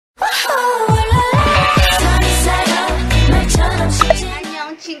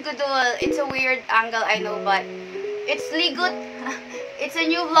Kudul. It's a weird angle, I know, but it's Ligo. It's a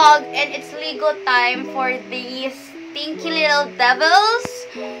new vlog, and it's Ligo time for these stinky little devils.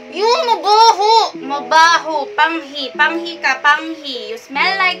 Yung mabaho! Mabaho! Panghi! Panghi ka! Panghi! You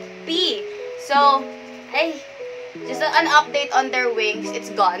smell like pee! So, just an update on their wings.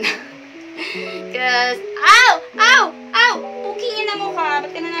 It's gone. Cause, ow! Ow! Ow! Pukingin na mukha.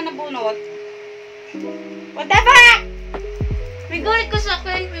 Ba't ka na nabunot? What the fuck? Regalit ko sa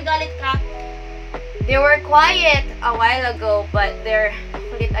akin. Regalit ka. They were quiet a while ago, but they're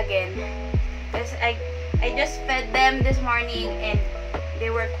kulit again. Cause I just fed them this morning and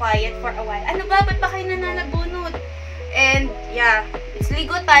they were quiet for a while. Ano ba? Ba't ba kayo nananabunot? And yeah, it's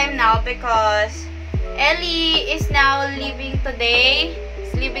Ligo time now because Ellie is now leaving today.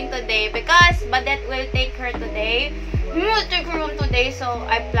 Sleeping today because Badet will take her today. Will take her home today, so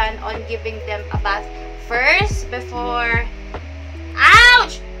I plan on giving them a bath first before.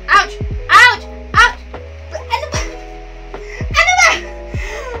 Ouch! Ouch! Ouch! Ouch! Ano ba? Ano ba?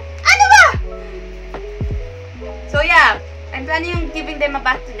 Ano ba? So yeah, I'm planning on giving them a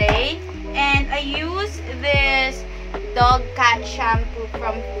bath today, and I use this dog cat shampoo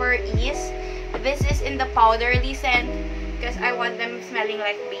from Fur East. This is in the powderly scent because I want them smelling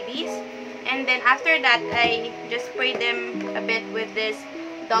like babies. And then after that, I just spray them a bit with this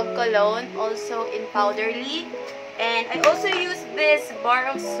dog cologne, also in powderly. And I also use this bar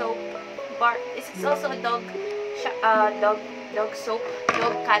of soap. It's also a dog soap,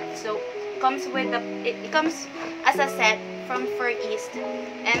 dog cat soap. Comes with it comes as a set from Fur East.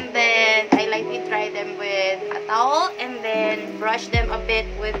 And then I lightly dry them with a towel and then brush them a bit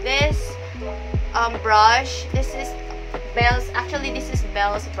with this brush. This is Belle's. Actually, this is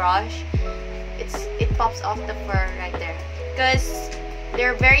Belle's brush. It pops off the fur right there because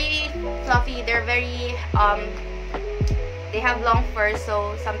they're very fluffy. They're very they have long fur,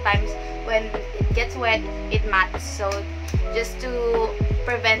 so sometimes when it gets wet, it mats. So just to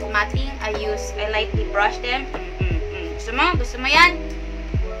prevent matting, I lightly brush them. Gusto mo? Gusto mo yan?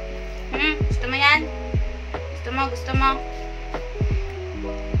 Gusto mo yan? Gusto mo? Gusto mo?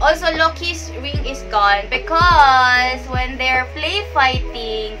 Also, Loki's ring is gone because when they're play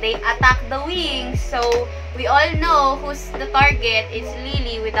fighting, they attack the wings. So we all know who's the target. It's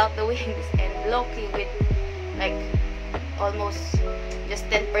Lily without the wings and Loki with like almost just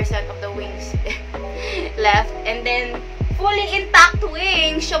 10% of the wings left. And then fully intact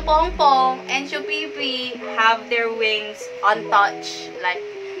wings, Shopongpong and Shopipi have their wings untouched.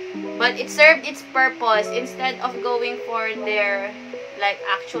 But it served its purpose. Instead of going for their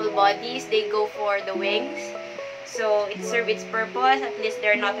actual bodies, they go for the wings. So it served its purpose. At least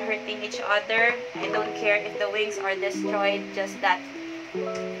they're not hurting each other. I don't care if the wings are destroyed, just that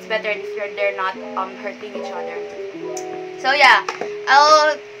it's better if they're not hurting each other. So yeah,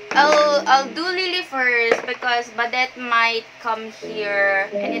 I'll do Lily first because Badet might come here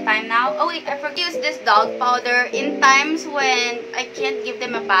anytime now. Oh wait, I forgot to use this dog powder in times when I can't give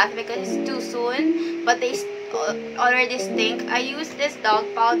them a bath because it's too soon, but they already stink. I use this dog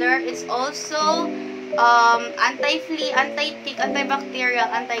powder. It's also anti-flea, anti-tick, antibacterial,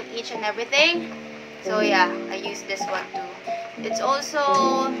 anti-itch and everything. So yeah, I use this one too. It's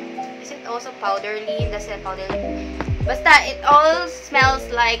also, is it also powderly? That's it, powderly. Basta, it all smells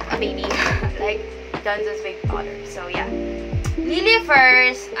like a baby. Like Dunzo's baby powder. So yeah, Lily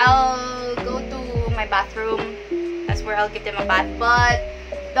first. I'll go to my bathroom. That's where I'll give them a bath. But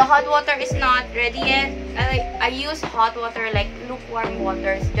the hot water is not ready yet. I use hot water, like lukewarm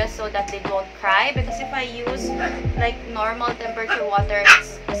waters, just so that they don't cry. Because if I use like normal temperature water,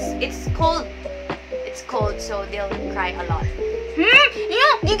 it's cold. It's cold, so they'll cry a lot.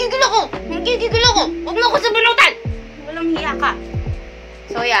 Gigigil ako! Gigigil ako! Huwag mo ako sabunutan! Walang hiya ka.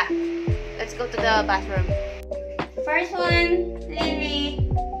 So yeah, let's go to the bathroom. First one, Lily.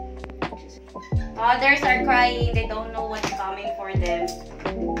 Others are crying. They don't know what's coming for them.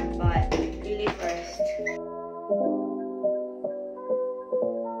 But Lily first.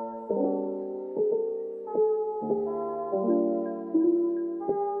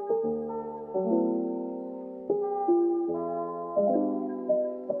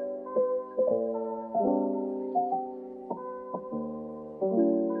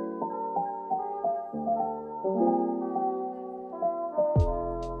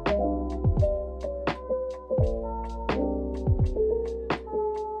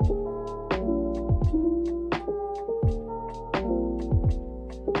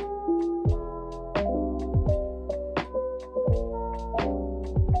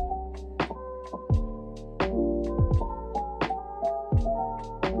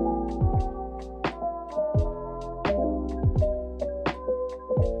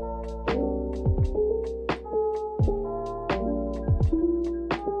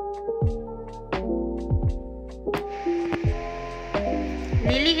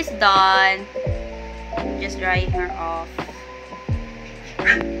 Lily is done. I'm just drying her off.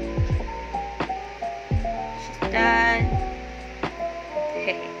 She's done.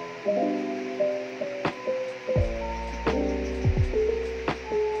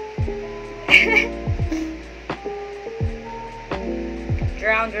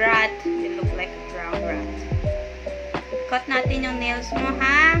 Drowned rat. You look like a drowned rat. Cut natin yung nails mo,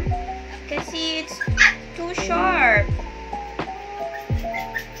 ha? Kasi it's too sharp.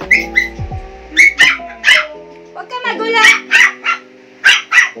 Huwag ka magula!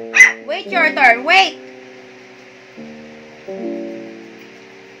 Wait your turn. Wait!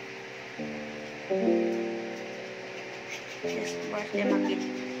 Just brush them a bit.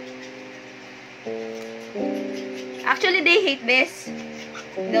 Actually, they hate this.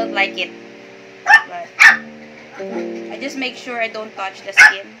 They don't like it. But I just make sure I don't touch the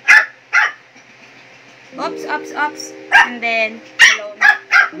skin. Oops, oops, oops. And then, hello.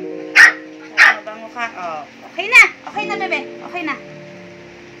 Mabango ka. Oh, okay na. Okay na, bebe. Okay na.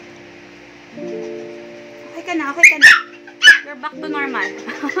 Okay ka na, okay ka na. You're back to normal.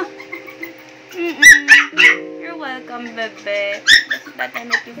 You're welcome, bebe. Does that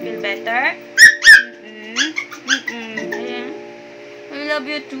make you feel better? Ayan. I love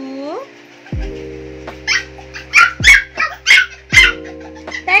you too.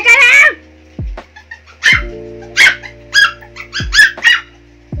 Teka lang!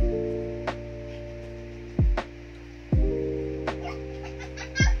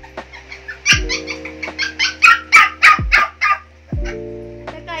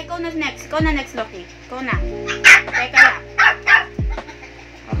 Teka, ikaw na next. Ikaw na next, Loki. Ikaw na. Teka lang.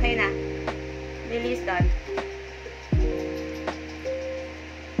 Okay na. Lily is done.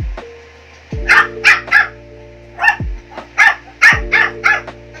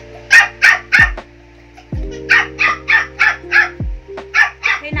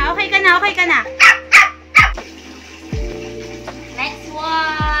 Okay ka na. Next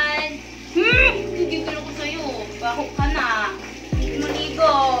one. Gigigil ako sa'yo. Baho ka na.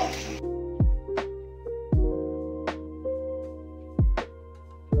 Maligo.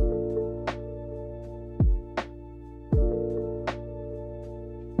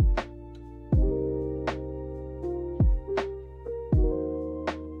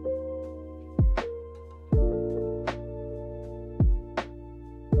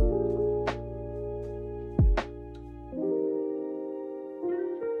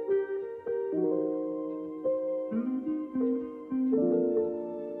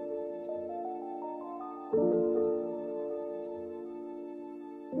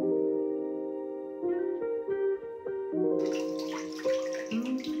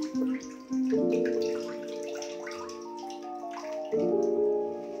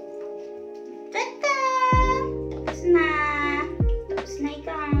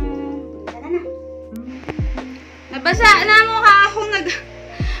 Nabasa na mukha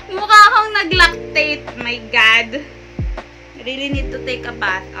akong nag-lactate. My God. I really need to take a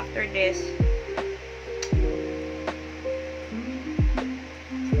bath after this.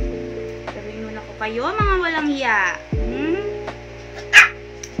 Sabihin mo na ko kayo, mga walang hiya.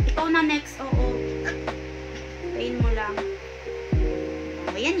 Ikaw na next, oo. Pain mo lang.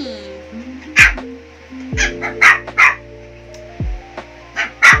 O, yan eh.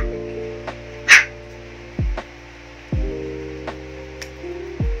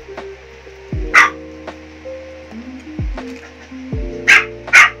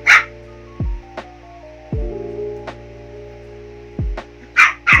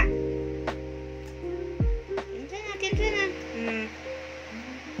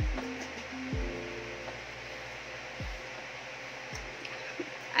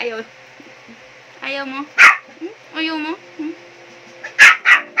 Ayaw mo? Ayaw mo?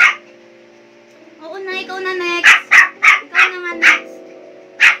 Oo na, ikaw na next. Ikaw naman next.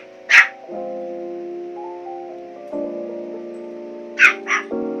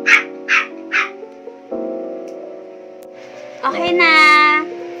 Okay na.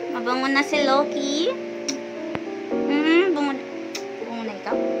 Mabango na si Loki. Bango na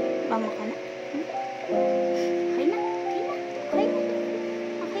ikaw. Bango ka na.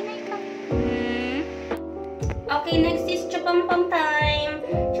 Okay, next is Chupang-pang time.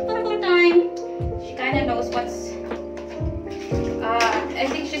 Chupang-pang time. She kind of knows what's... I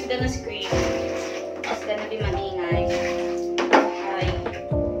think she's gonna scream. She's gonna be maningay. Hi.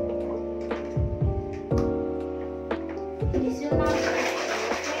 This will not hurt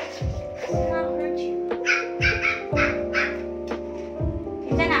you. This will not hurt you.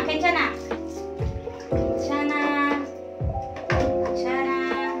 Kencha na, kencha na. Kencha na. Kencha na.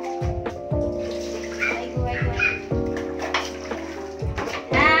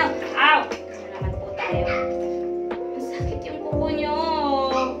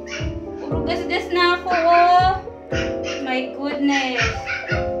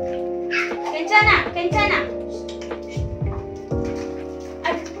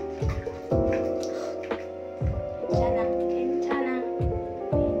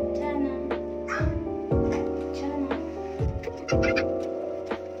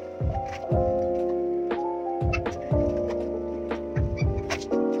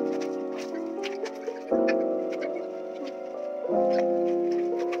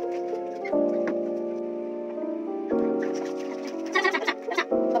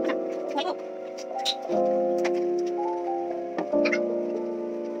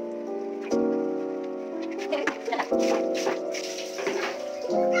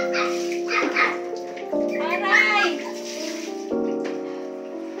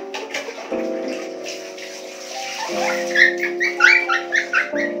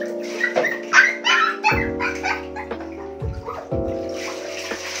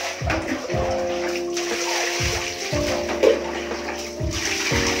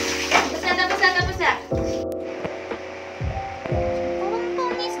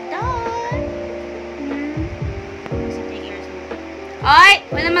 Oy!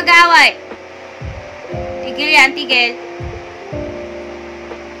 Wala mag-away. Tigil yan, tigil.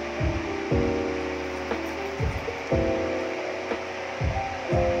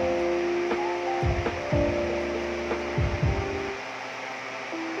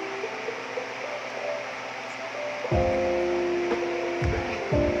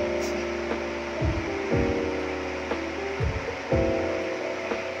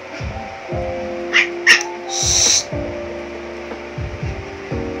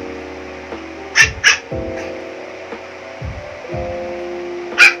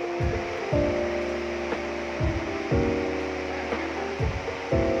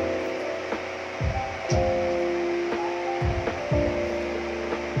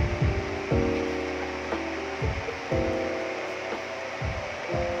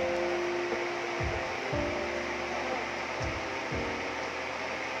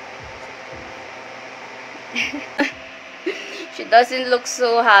 She doesn't look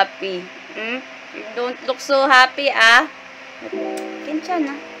so happy. You don't look so happy, ah. Kensya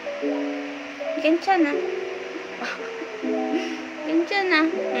na. Kensya na. Kensya na.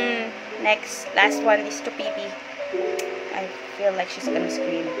 Next, last one is to Pipi. I feel like she's gonna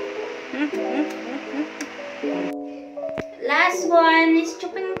scream. Last one is to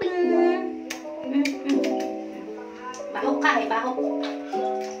Ping Ping. Baho ka, baho.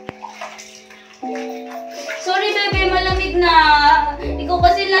 Sorry, bebe, malamig na. Ikaw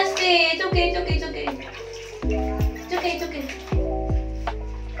kasi last eh. It's okay, it's okay, it's okay. It's okay, it's okay.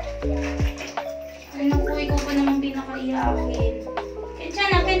 Ay, naku, ikaw pa naman pinakaiyakin. Kensya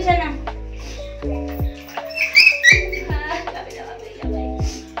na, kensya na. Labi na, labi, labi.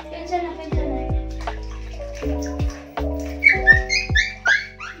 Kensya na, kensya na.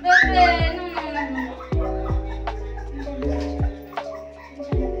 Bebe, no.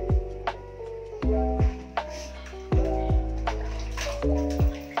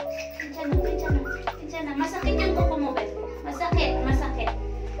 Masakit yung kuko mo, be. Masakit, masakit.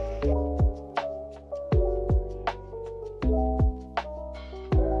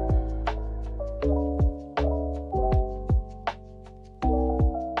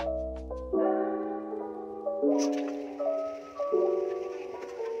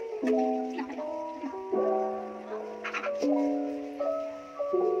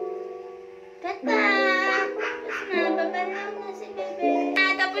 Tata!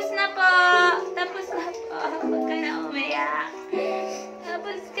 Tapos na po! Tapos na po! Huwag ka na umiyak.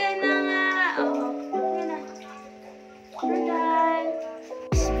 Tapos ka na nga. Huwag na. We're done.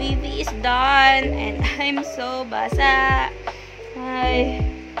 This baby is done. And I'm so basa. Ay.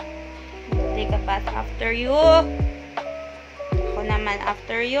 Take a bath after you. Ako naman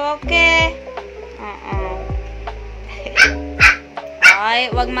after you, okay?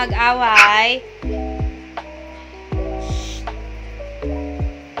 Ay, huwag mag-away.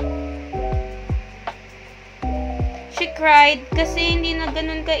 She cried kasi hindi na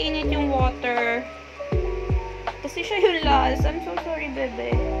ganun kainit yung water. Kasi siya yung last. I'm so sorry,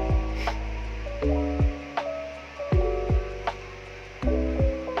 bebe.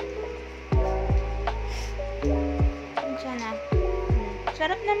 Diyan na.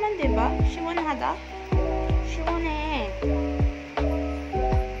 Sarap naman, diba? She wanna hada? She wanna eh.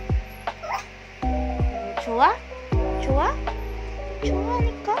 Chua? Chua? Chua,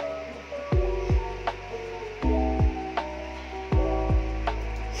 Nika?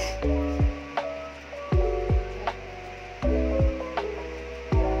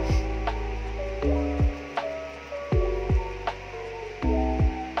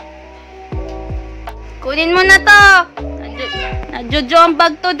 Kunin mo na to. Nadjojo ang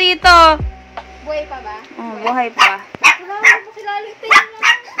bag to dito. Buhay pa ba? Oh, buhay pa. Wala, pakilalit tayo na.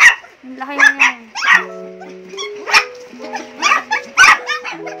 Ang laki na yan.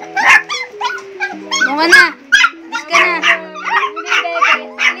 Bunga na. Bis ka na. Hindi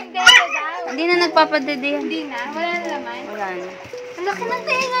bebe daw. Hindi na nagpapadede yan. Hindi na, wala na naman. Wala na. Ang laki ng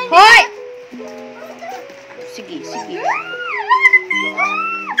tenga niya. Hoy! Sige, sige.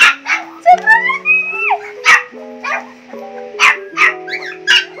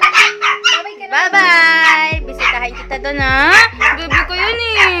 Bye-bye! Bisitahin kita doon, ha? Baby ko yun,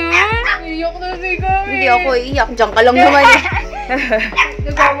 eh. Iyok na si kami. Hindi ako iiyak. Diyan ka lang naman.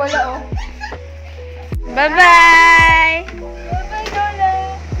 Nagwawala, oh. Bye-bye! Bye-bye, Lola.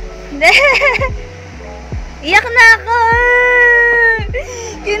 Iyak na ako!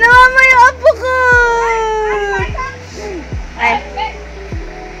 Ginawa mo yung apo ko! Ay.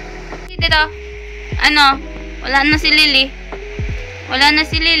 Dito. Ano? Wala na si Lily. Wala na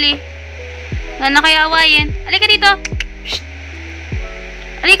si Lily. Wala na kayo awayin. Halika dito. Shh.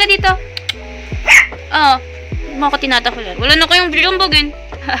 Halika dito. Oo. Hindi mo ako tinatakulan. Wala na kayong bilumbugin.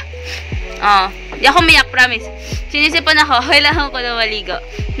 Oo. Di ako mayak, promise. Sinisipan ako. Kailangan ko na maligo.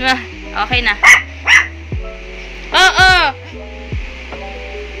 Okay na. Oo.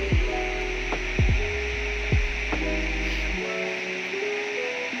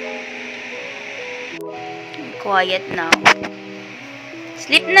 Quiet now.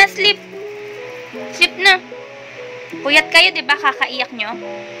 Sleep na, sleep. Sleep na. Puyat kayo, diba? Kakaiyak nyo.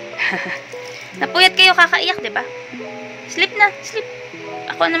 Napuyat kayo, kakaiyak, diba? Sleep na, sleep.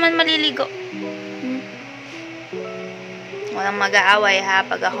 Ako naman maliligo. Walang mag-aaway, ha?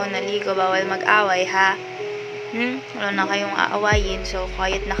 Pag ako naligo, bawal mag-away, ha? Wala na kayong aawayin, so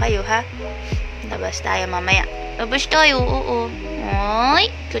quiet na kayo, ha? Labas tayo mamaya. Labas tayo, oo. Ay,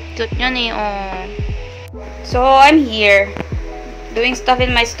 cute-cute yan eh, oh. So, I'm here. Doing stuff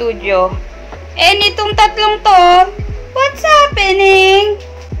in my studio. Eh, nitong tatlong to, what's happening?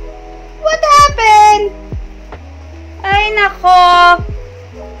 What happened? Ay, nako.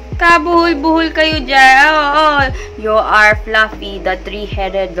 Kabuhol-buhol kayo dyan. Oh. You are Fluffy, the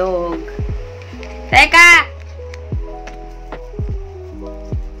three-headed dog. Teka!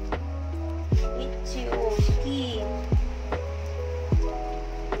 Itchy-oski.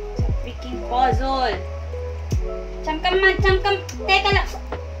 It's a freaking puzzle. Changkam man, changkam. Teka lang.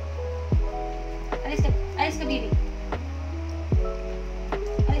 Alis ka, baby.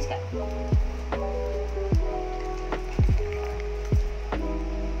 Alis ka.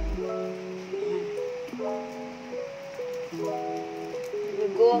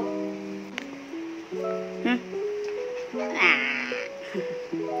 Go.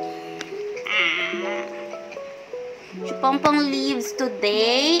 Chupompong leaves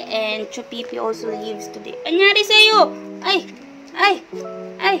today and Chupipi also leaves today. Anyari sa'yo? Ay! Ay!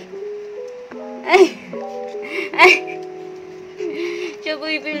 Ay! Ay! Ay!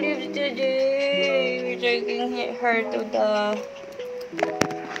 Chupipi leaves today. We're taking her to the...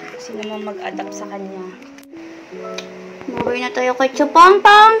 Sino mo mag-adapt sa kanya? Mabay na tayo kay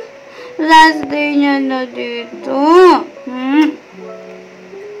Chupompong. Last day niya na dito.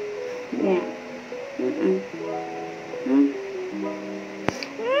 Yeah.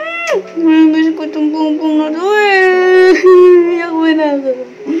 Gusto ko itong pongpong na to eh. Iyak mo na ako.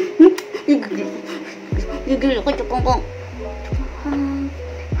 Gigil ko itong pongpong.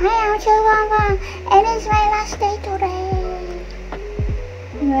 Hi, I'm Chupompong. And it's my last day today.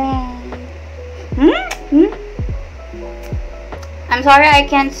 I'm sorry I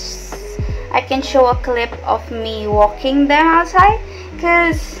can't show a clip of me walking them outside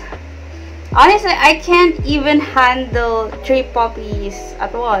because honestly I can't even handle 3 puppies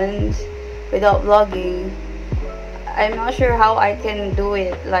at once without vlogging. I'm not sure how I can do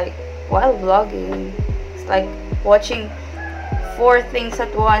it like while vlogging. It's like watching 4 things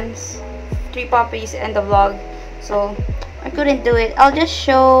at once, 3 puppies and the vlog, so I couldn't do it. I'll just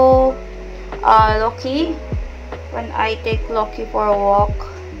show Loki when I take Loki for a walk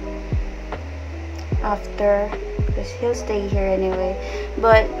after, because he'll stay here anyway.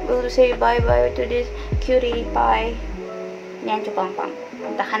 But we'll say bye-bye to this cutie pie. Yan, Chupompong.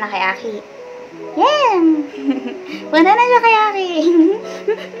 Punta ka na kay Aki. Yan! Punta na siya kay Aki.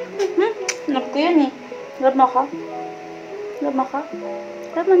 Love ko yun eh. Love mo ka? Love mo ka?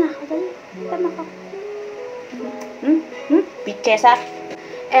 Love mo na ako. Love mo ka? Pichesa.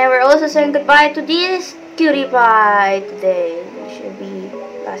 And we're also saying goodbye to this cutie pie today. It should be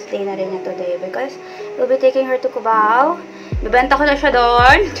last day na rin niya today because we'll be taking her to Cubao. Bibenta ko na siya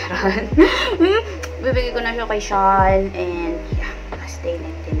doon. Charan. Bibigay ko na siya kay Sean. And yeah, last day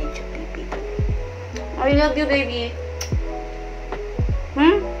na din ni Chupipi. I love you, baby.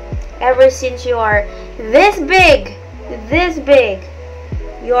 Ever since you are this big,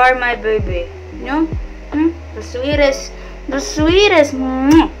 you are my baby. You know? The sweetest. The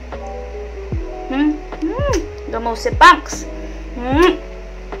most sipanks.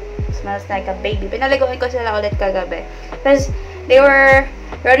 Smells like a baby. Pinaliguan ko sila ulit kagabi. Because they were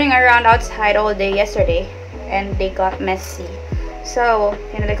running around outside all day yesterday. And they got messy. So,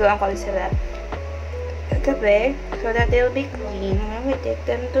 pinaliguan ko ulit sila kagabi. So that they'll be clean. We take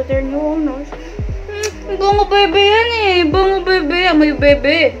them to their new owners. Bungo baby yan eh. Bungo baby. Amoy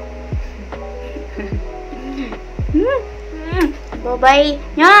baby. Bye-bye.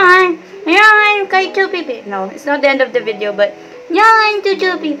 Yan. Yan. Kay Chupipi. No, it's not the end of the video, but yan to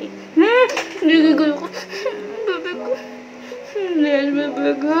Chupipi. Nagigul ko. Bebe ko.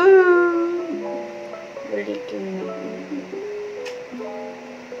 Bebe ko. Balikin na.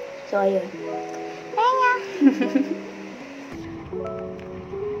 So, ayun. Ayan.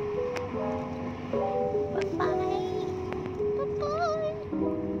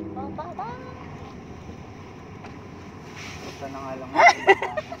 Basta na nga lang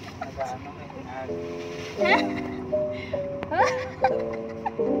nag-ano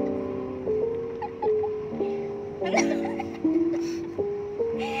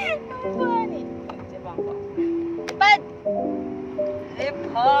Funny. Lipad!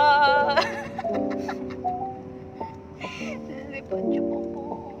 Lipad! Lipad yung po.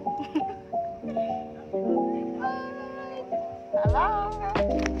 Hello!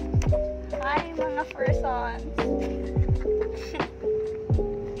 Hi mga persons!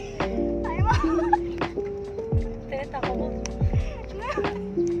 Hi mga... Teta ko mo.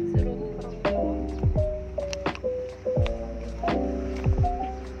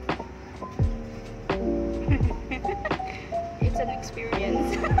 It's an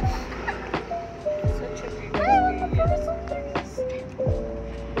experience. Such a great experience.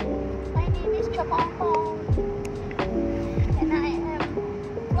 My name is Chapongpong. And I am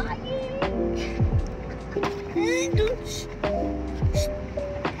flying.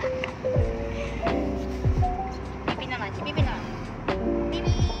 Pipi naman. Si Pipi naman.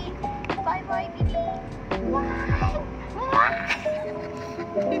 Pipi. Bye bye, Pipi. Bye.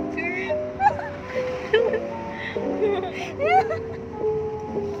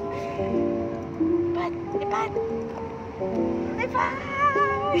 Lipad! Lipad! Lipad!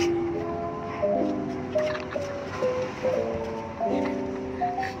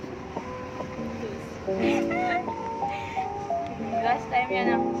 Last time yan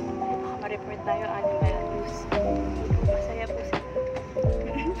ang baka ma-report tayo animal abuse. Masaya po sila.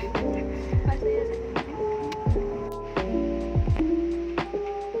 Masaya sila.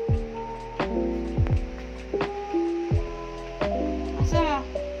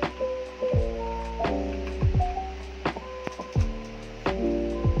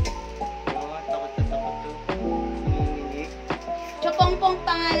 Chupongpong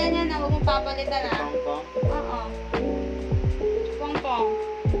pangalan niya na huwag mong papalitan ah. Pong-pong? Oo. Chupongpong.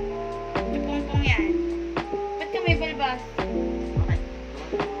 Chupongpong yan. Ba't ka may balbas? Okay.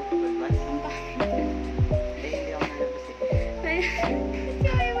 Balbas? Ang pa. Hindi ako nalabas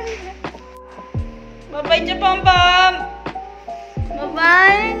eh. Bye-bye, Chupongpong!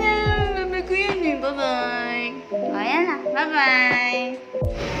 Bye-bye na. Bye-bye ko yun eh. Bye-bye. Ayan na. Bye-bye.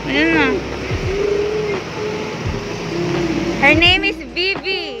 Ayan na. Her name is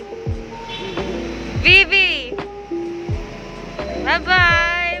Vivi. Vivi.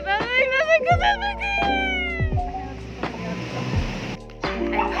 Bye-bye. Bye-bye. Bye-bye. Bye-bye.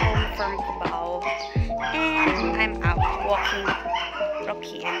 I'm home from Cubao. And I'm out walking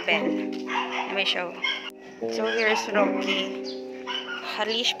Rocky and Belle. Let me show. So here's Rocky.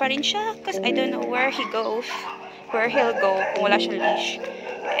 Leash pa rin siya because I don't know where he goes. Where he'll go kung wala siyang leash.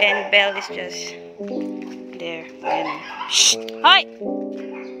 And Belle is just there. Ayan. Shh! Hoy!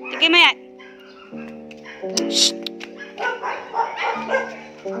 Tigay mo yan! Shh!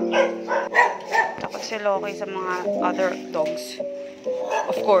 Takot si Loki sa mga other dogs.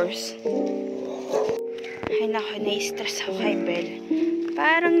 Of course. Ay naku, nai-stress ako kay Belle.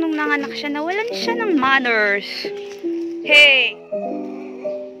 Parang nung nanganak siya, nawalan siya ng manners. Hey!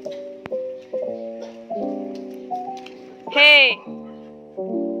 Hey!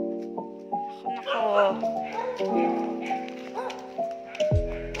 Nako.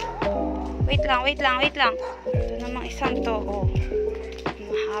 Wait lang. Ito namang isang to. Oh.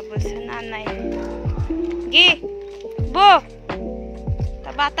 Mahabol sa nanay. Gi! Bo!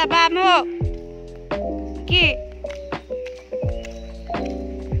 Taba-taba mo! Gi!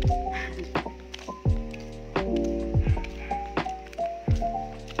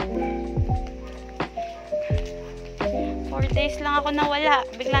 Days lang ako nawala.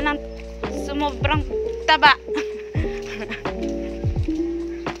 Bigla nang sumobrang taba.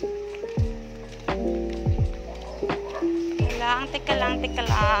 Teka lang.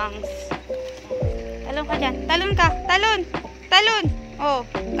 Talon ka dyan. Talon ka. Talon. Oh,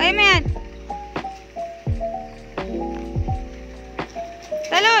 kaya mo yan.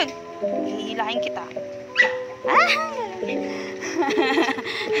 Talon. Hihilahin kita.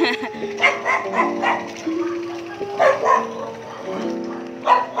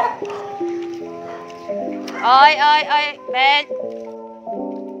 Oy, Bel.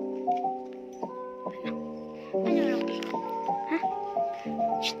 Ano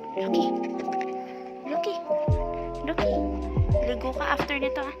Loki. Loki. Loki. Ligo ka after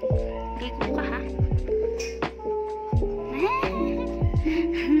nito ah. Ligo ka ha.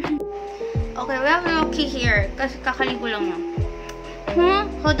 Okay, we have Loki here. Kasi kakaligo lang yun.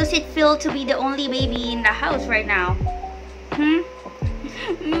 How does it feel to be the only baby in the house right now?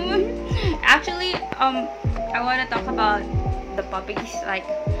 Actually, I want to talk about the puppies, like,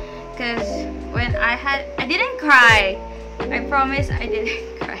 cause when I didn't cry. I promise I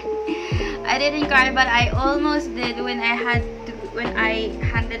didn't cry. I didn't cry, but I almost did when I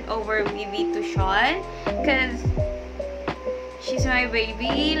handed over Vivi to Sean, cause she's my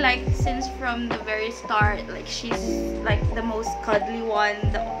baby, like, since from the very start. Like, she's like the most cuddly one,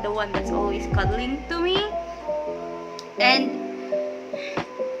 the one that's always cuddling to me. And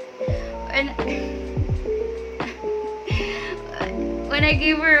when I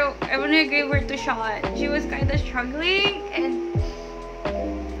gave her to Sean, she was kind of struggling, and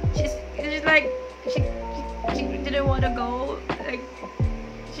she's like she didn't want to go. Like,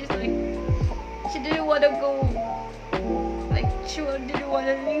 she's like, she didn't want to go. Like, she didn't want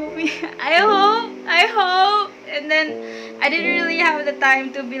to leave me. I hope. And then I didn't really have the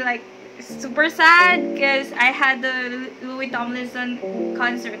time to be like super sad, because I had the Louis Tomlinson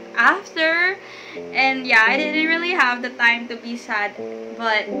concert after, and yeah, I didn't really have the time to be sad.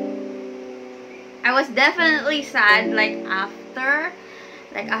 But I was definitely sad, like after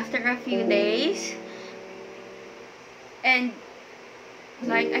a few days, and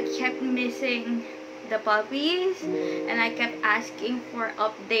like I kept missing the puppies, and I kept asking for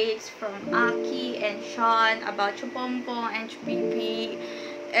updates from Aki and Sean about Chupompo and Chupipi.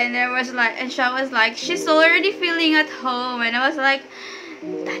 And there was like, and Sean was like, she's already feeling at home, and I was like,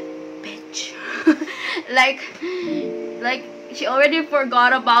 that bitch. like she already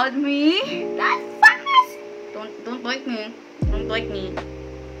forgot about me. That fast. Don't like me. Don't like me.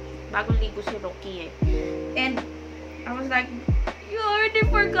 Bagong ligo si Rocky eh. And I was like, you already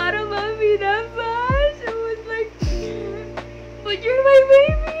forgot about me that fast. I was like, but you're my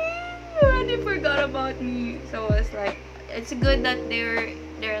baby. You already forgot about me. So I was like, it's good that they're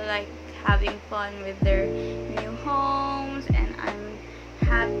like having fun with their new homes, and I'm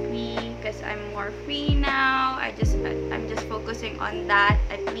happy because I'm more free now. I'm just focusing on that.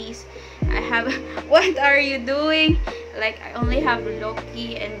 At least I have what are you doing? Like, I only have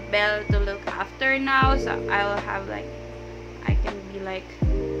Loki and Belle to look after now, so I will have like, I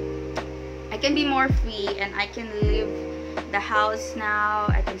can be more free, and I can leave the house now.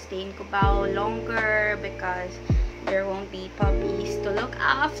 I can stay in Cubao longer because there won't be puppies to look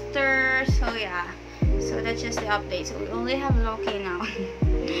after. So yeah, so that's just the update. So we only have Loki now.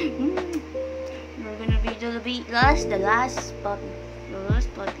 We're gonna be the last puppy.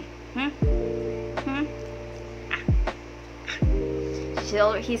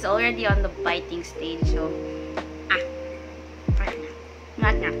 He's already on the biting stage, so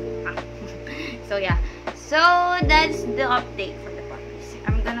so yeah, so that's the update for the puppies.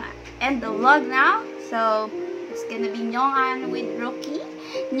 I'm gonna end the vlog now. So it's gonna be Nyongan with Rocky.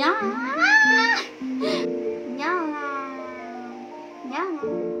 Nyongan.